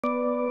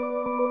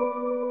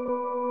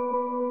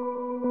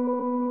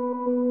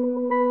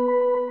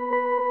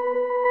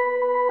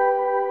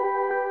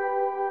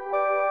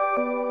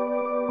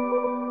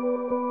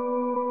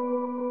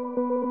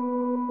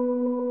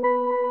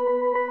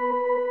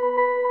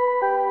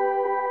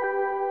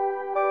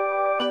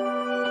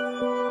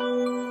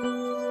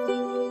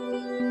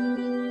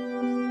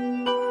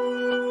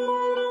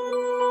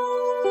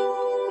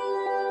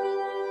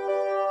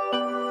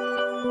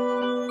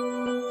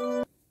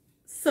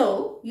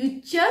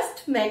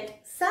just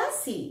met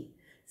Sassy.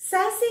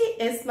 Sassy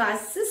is my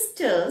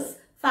sister's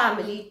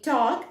family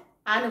dog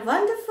and a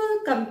wonderful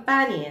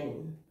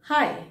companion.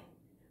 Hi,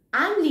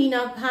 I'm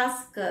Leena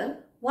Bhasker.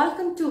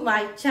 Welcome to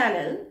my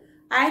channel.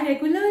 I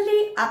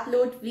regularly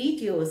upload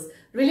videos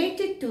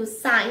related to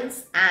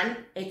science and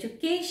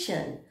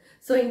education.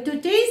 So in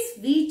today's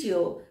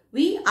video,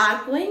 we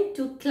are going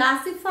to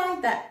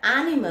classify the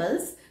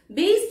animals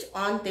based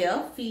on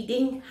their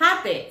feeding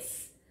habits.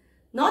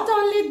 Not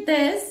only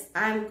this,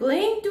 I am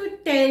going to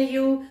tell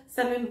you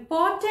some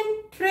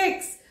important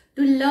tricks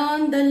to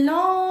learn the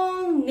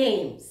long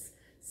names.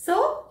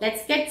 So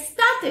let's get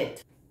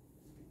started.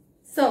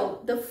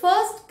 So the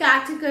first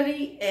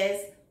category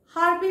is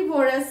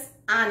herbivorous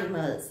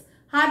animals.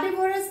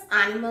 Herbivorous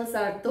animals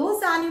are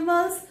those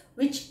animals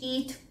which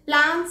eat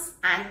plants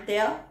and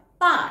their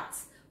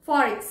parts.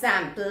 For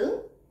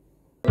example,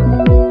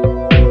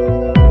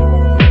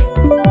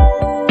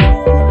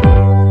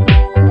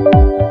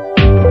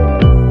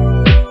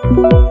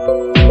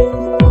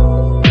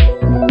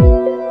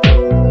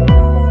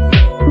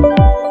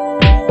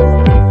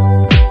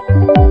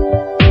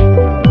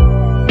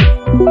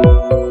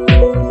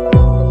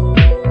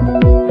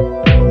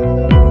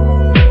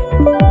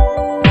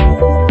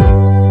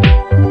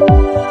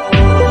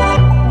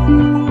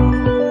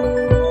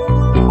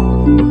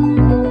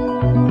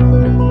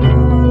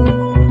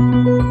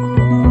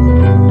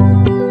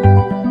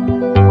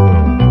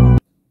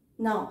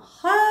 now,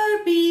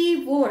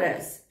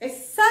 herbivorous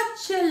is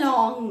such a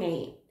long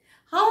name.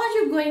 How are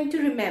you going to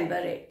remember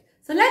it?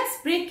 So let's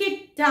break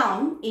it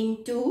down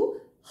into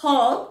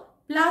herb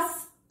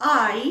plus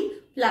I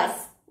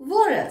plus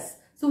vorous.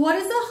 So what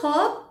is a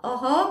herb? A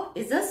herb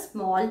is a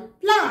small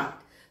plant.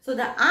 So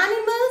the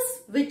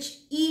animals which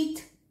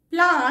eat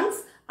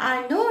plants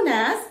are known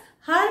as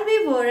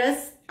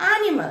herbivorous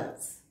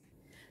animals.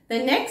 The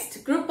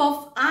next group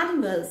of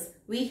animals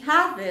we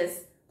have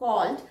is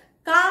called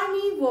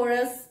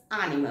carnivorous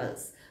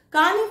animals.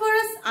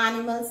 Carnivorous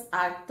animals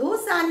are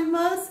those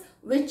animals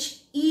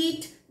which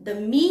eat the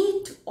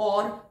meat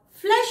or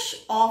flesh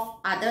of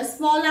other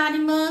small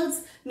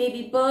animals,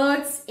 maybe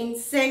birds,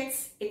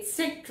 insects,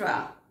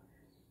 etc.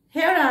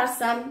 Here are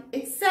some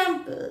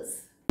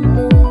examples.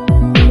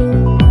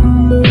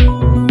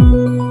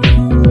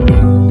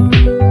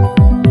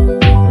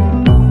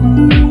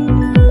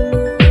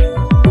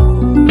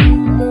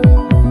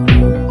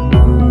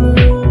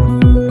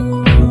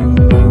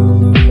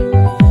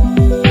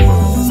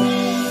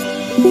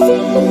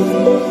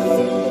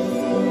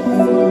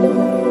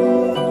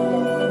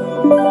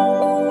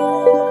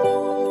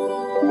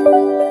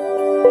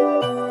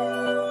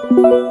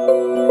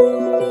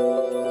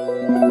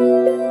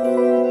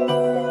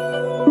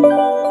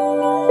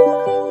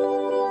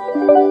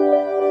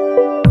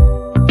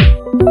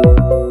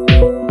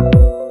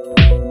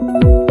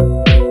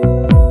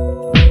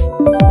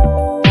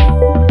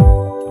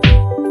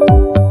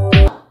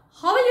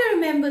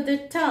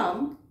 The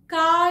term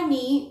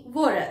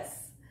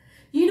carnivorous.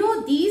 You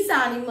know, these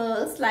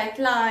animals like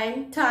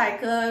lion,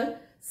 tiger,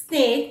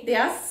 snake, they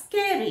are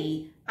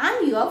scary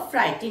and you are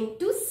frightened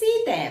to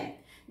see them.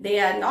 They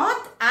are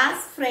not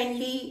as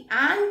friendly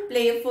and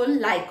playful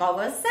like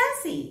our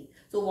Sassy.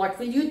 So what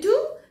will you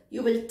do?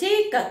 You will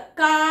take a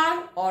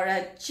car or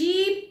a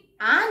jeep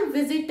and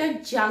visit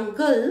a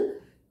jungle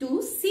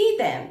to see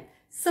them.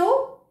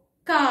 So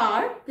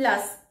car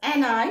plus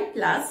ni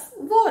plus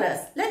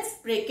vorous. Let's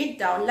break it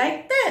down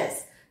like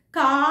this.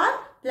 Car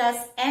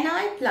plus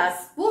ni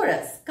plus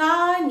vorous.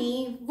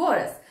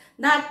 Carnivorous.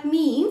 That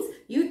means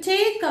you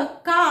take a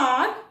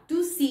car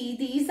to see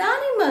these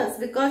animals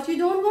because you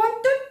don't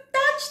want to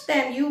touch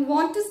them. You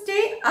want to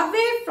stay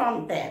away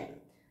from them.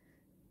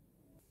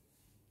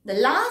 The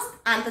last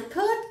and the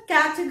third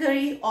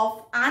category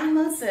of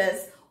animals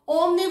is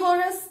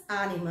omnivorous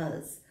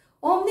animals.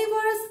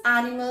 Omnivorous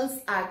animals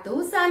are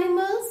those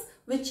animals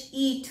which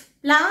eat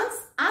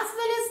plants as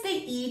well as they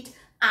eat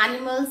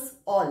animals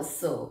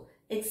also.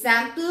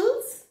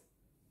 Examples?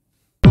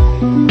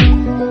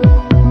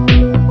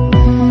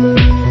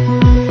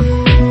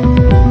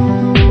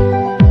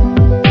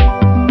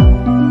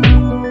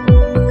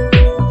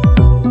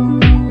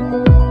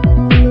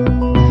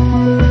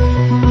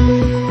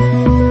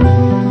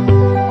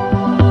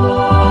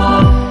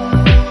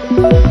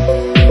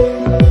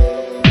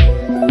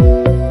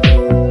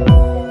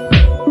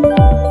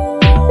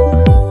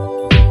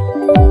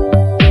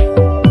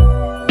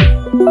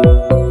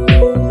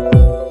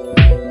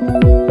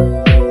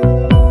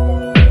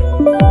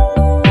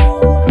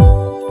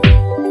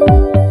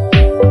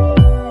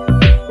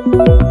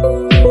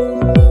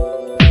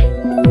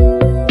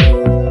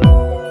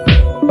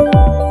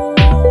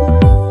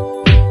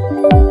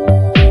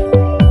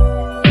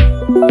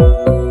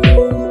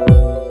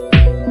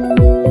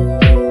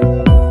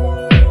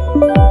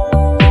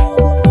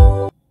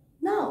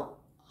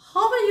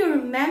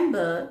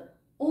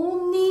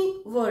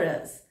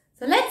 Omnivorous.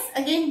 So let's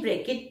again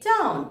break it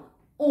down.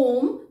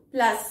 Om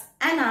plus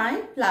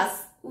ni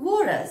plus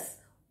vorous.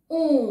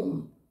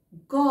 Om,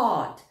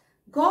 God.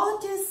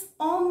 God is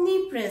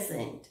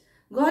omnipresent.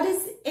 God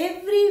is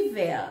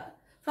everywhere.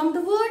 From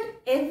the word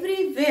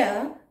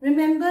everywhere,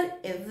 remember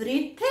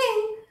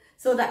everything.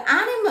 So the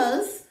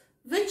animals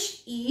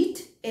which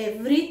eat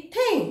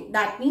everything,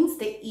 that means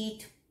they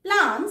eat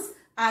plants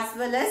as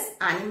well as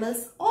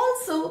animals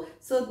also.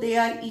 So they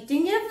are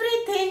eating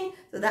everything.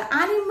 So the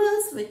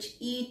animals which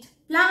eat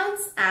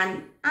plants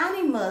and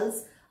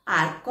animals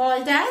are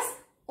called as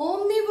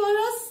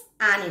omnivorous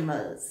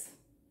animals.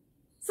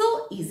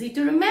 So easy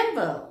to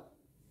remember.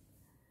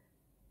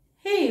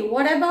 Hey,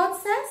 what about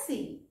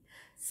Sassy?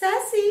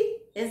 Sassy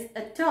is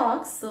a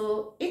dog,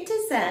 so it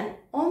is an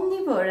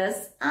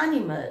omnivorous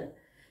animal.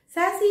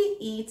 Sassy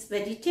eats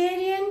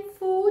vegetarian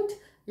food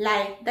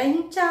like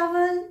dahi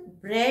chawal,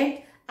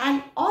 bread,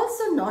 and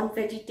also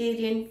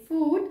non-vegetarian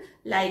food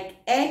like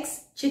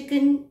eggs,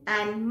 chicken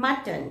and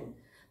mutton.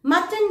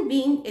 Mutton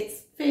being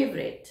its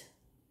favorite.